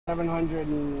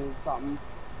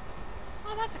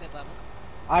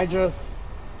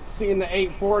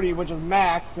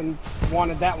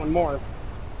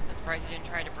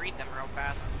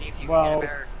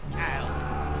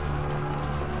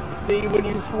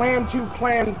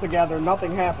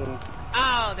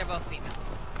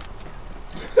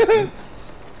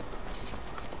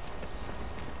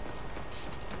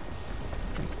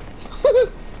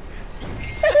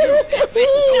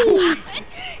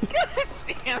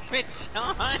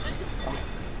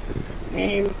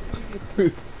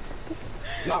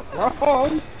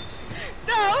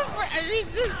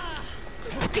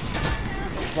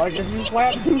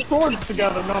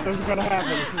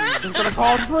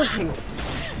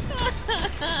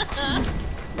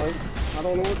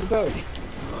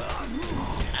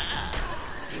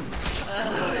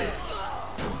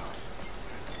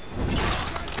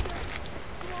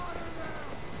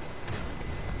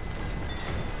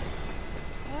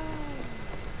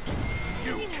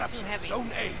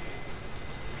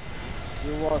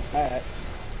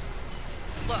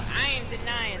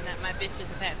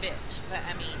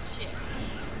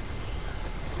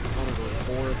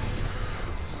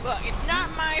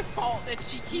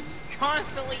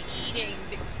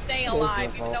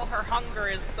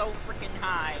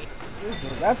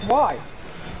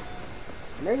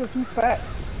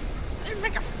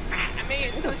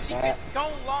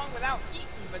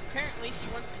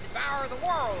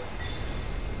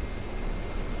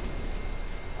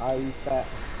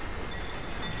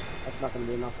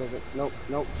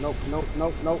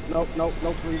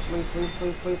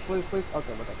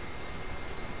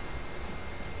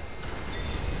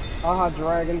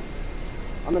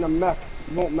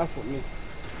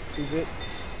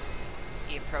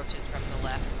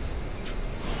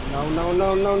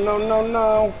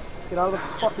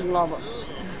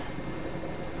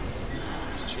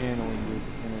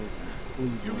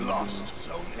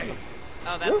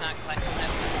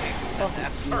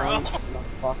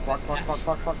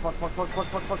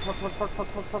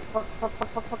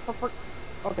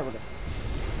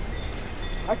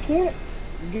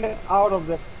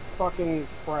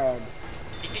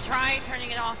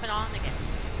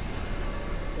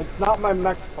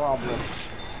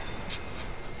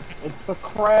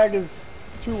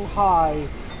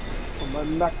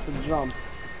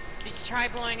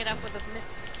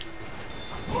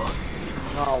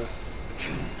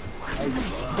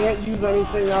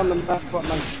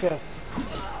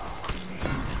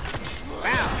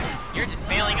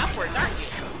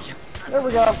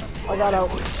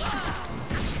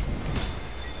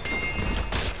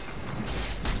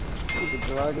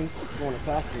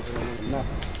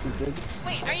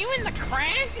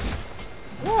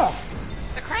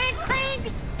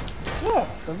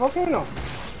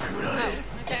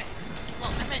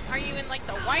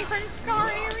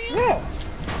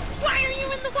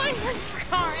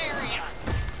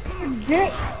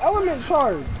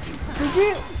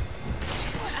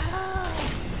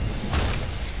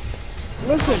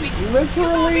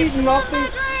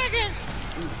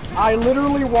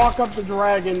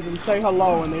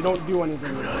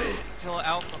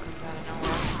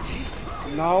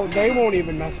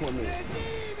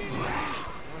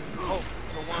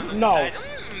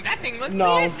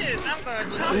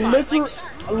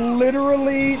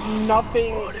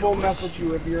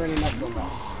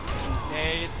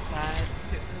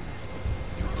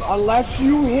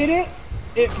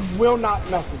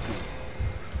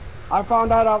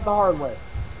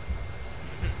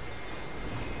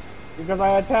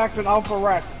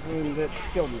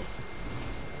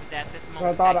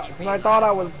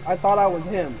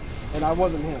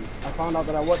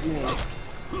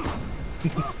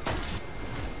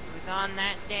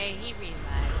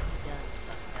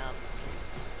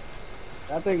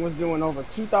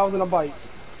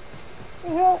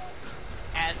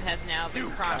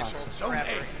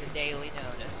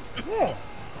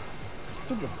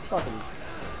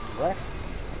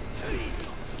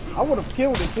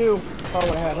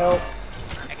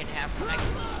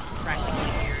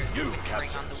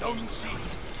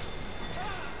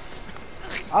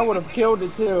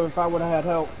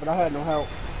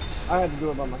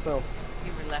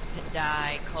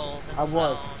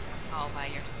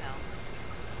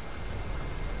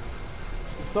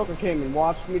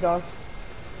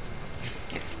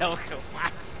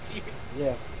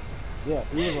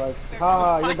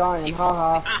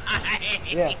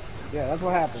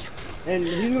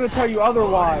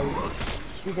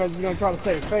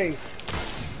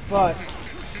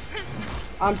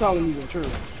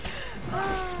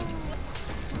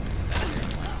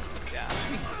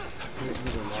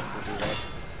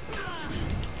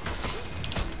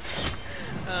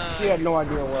He had no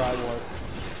idea where I was.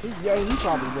 Yeah, he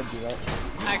probably would do that.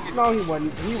 No, he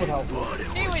wouldn't. He would help me.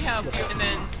 He would help you, and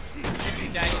then if you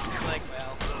die, you're like,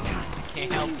 well, I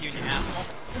can't help you, you asshole.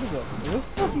 What is this? Is this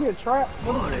supposed to be a trap?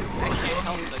 What is it? I can't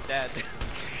help the dead.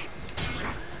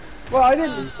 Well,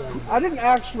 I didn't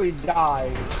actually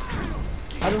die.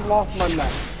 I just lost my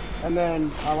mech. And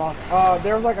then I lost,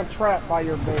 there's like a trap by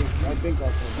your base. I think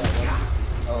that's what that was.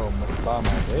 Oh, by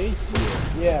my base?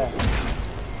 Yeah.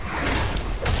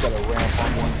 It's got a ramp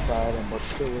on one side and what's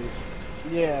silly?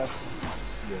 Yeah.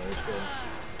 Yeah,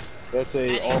 that's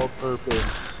a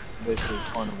all-purpose, basically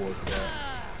carnivore trap.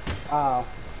 Oh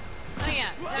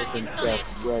yeah, It you can still need trap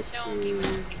to wreck show me.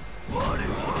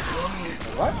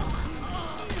 What?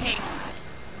 Hey,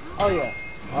 Oh yeah.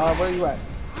 Where are you at?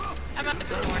 I'm up at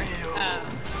the north,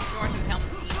 north of Helm's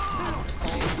Deep. That's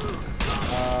cold.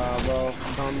 Well,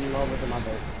 come over to my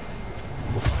base.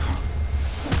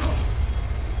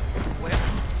 What if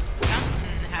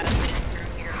something had a been through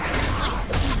here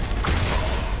recently?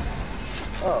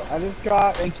 Oh, I just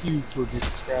got, Thank you for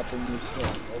just trapping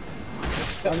yourself.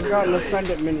 I just got an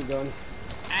ascendant minigun.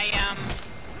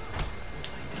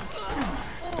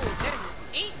 Oh, there's an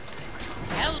 8.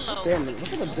 Hello. Damn it,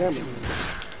 look at the damage.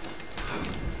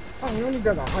 Oh, he only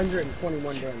does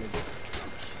 121 damage.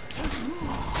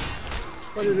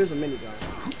 But it is a minigun.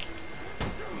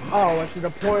 Oh, it's a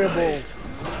deployable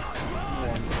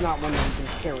one. It's not one that you can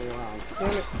carry around.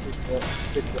 Damn it.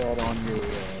 Stick that on your,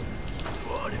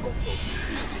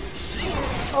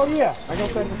 Oh yeah, I got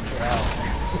that.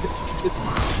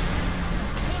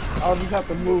 I'll just have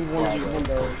to move one of these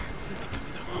windows.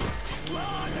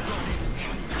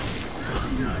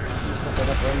 Put that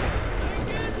up right now.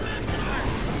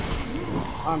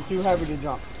 I'm too heavy to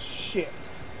jump. Shit.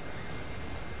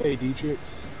 Hey, Dietrich.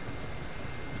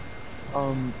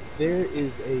 There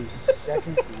is a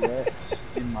second Rex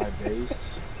in my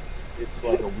base. It's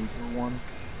like a weaker one.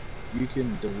 You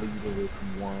can delete it if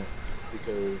you want,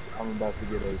 because I'm about to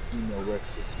get a female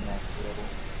Rex 6 max level.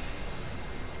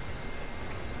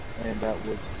 And that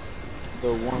was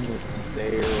the one that's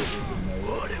there is a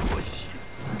male.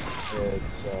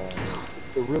 It's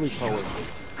the really powerful.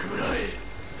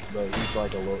 But he's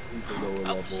like he's a lower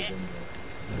level than the.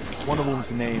 One of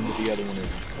them's named, but the other one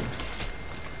isn't.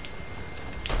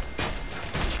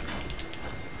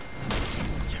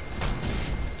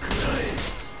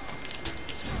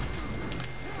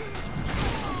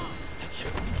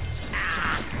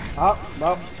 Up.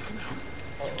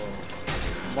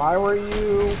 Why were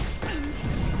you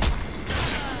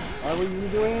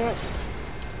doing it?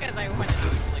 Because I wanted to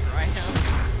sleep right now.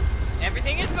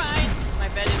 Everything is fine. My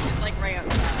bed is just like right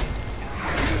outside.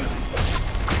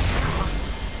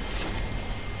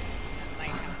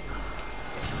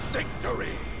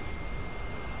 Victory!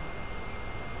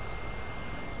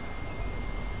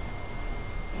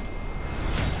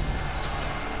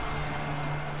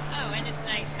 Oh, and it's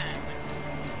nighttime.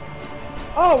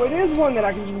 Oh, it is one that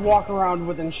I can just walk around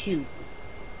with and shoot.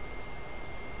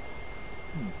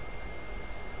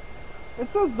 It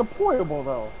says deployable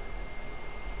though.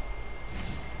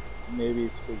 Maybe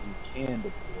it's because you can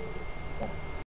deploy it.